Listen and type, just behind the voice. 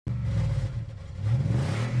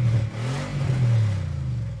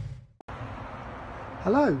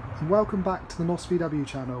Hello and welcome back to the NOSVW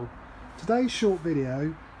channel. Today's short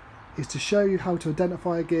video is to show you how to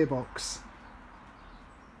identify a gearbox,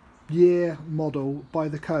 year, model by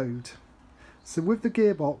the code. So with the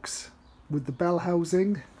gearbox, with the bell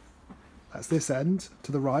housing, that's this end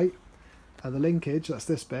to the right, and the linkage, that's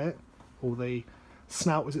this bit, or the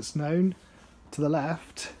snout as it's known, to the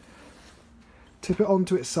left, tip it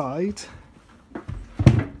onto its side.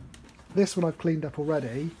 This one I've cleaned up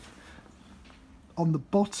already. On the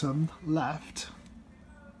bottom left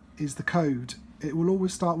is the code. It will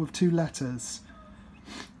always start with two letters.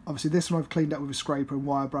 Obviously this one I've cleaned up with a scraper and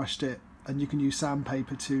wire brushed it, and you can use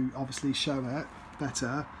sandpaper to obviously show it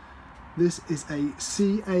better. This is a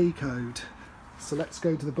CA code. So let's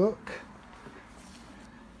go to the book.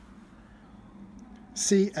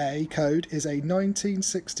 CA code is a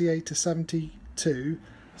 1968 to 72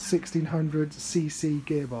 1600cc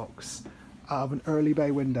gearbox out of an early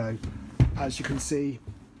bay window. As you can see,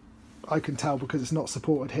 I can tell because it's not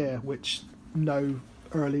supported here, which no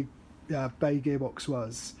early bay gearbox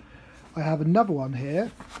was. I have another one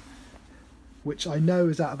here, which I know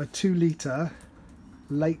is out of a 2 litre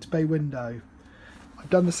late bay window. I've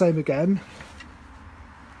done the same again,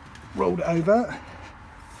 rolled it over,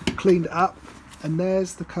 cleaned it up, and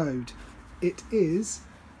there's the code. It is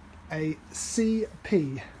a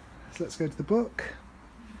CP. So let's go to the book.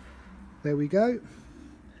 There we go.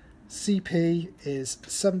 CP is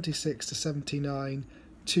 76 to 79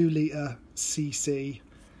 2 litre cc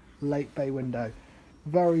late bay window.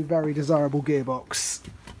 Very, very desirable gearbox.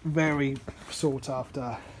 Very sought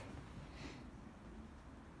after.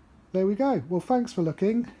 There we go. Well, thanks for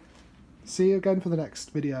looking. See you again for the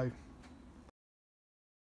next video.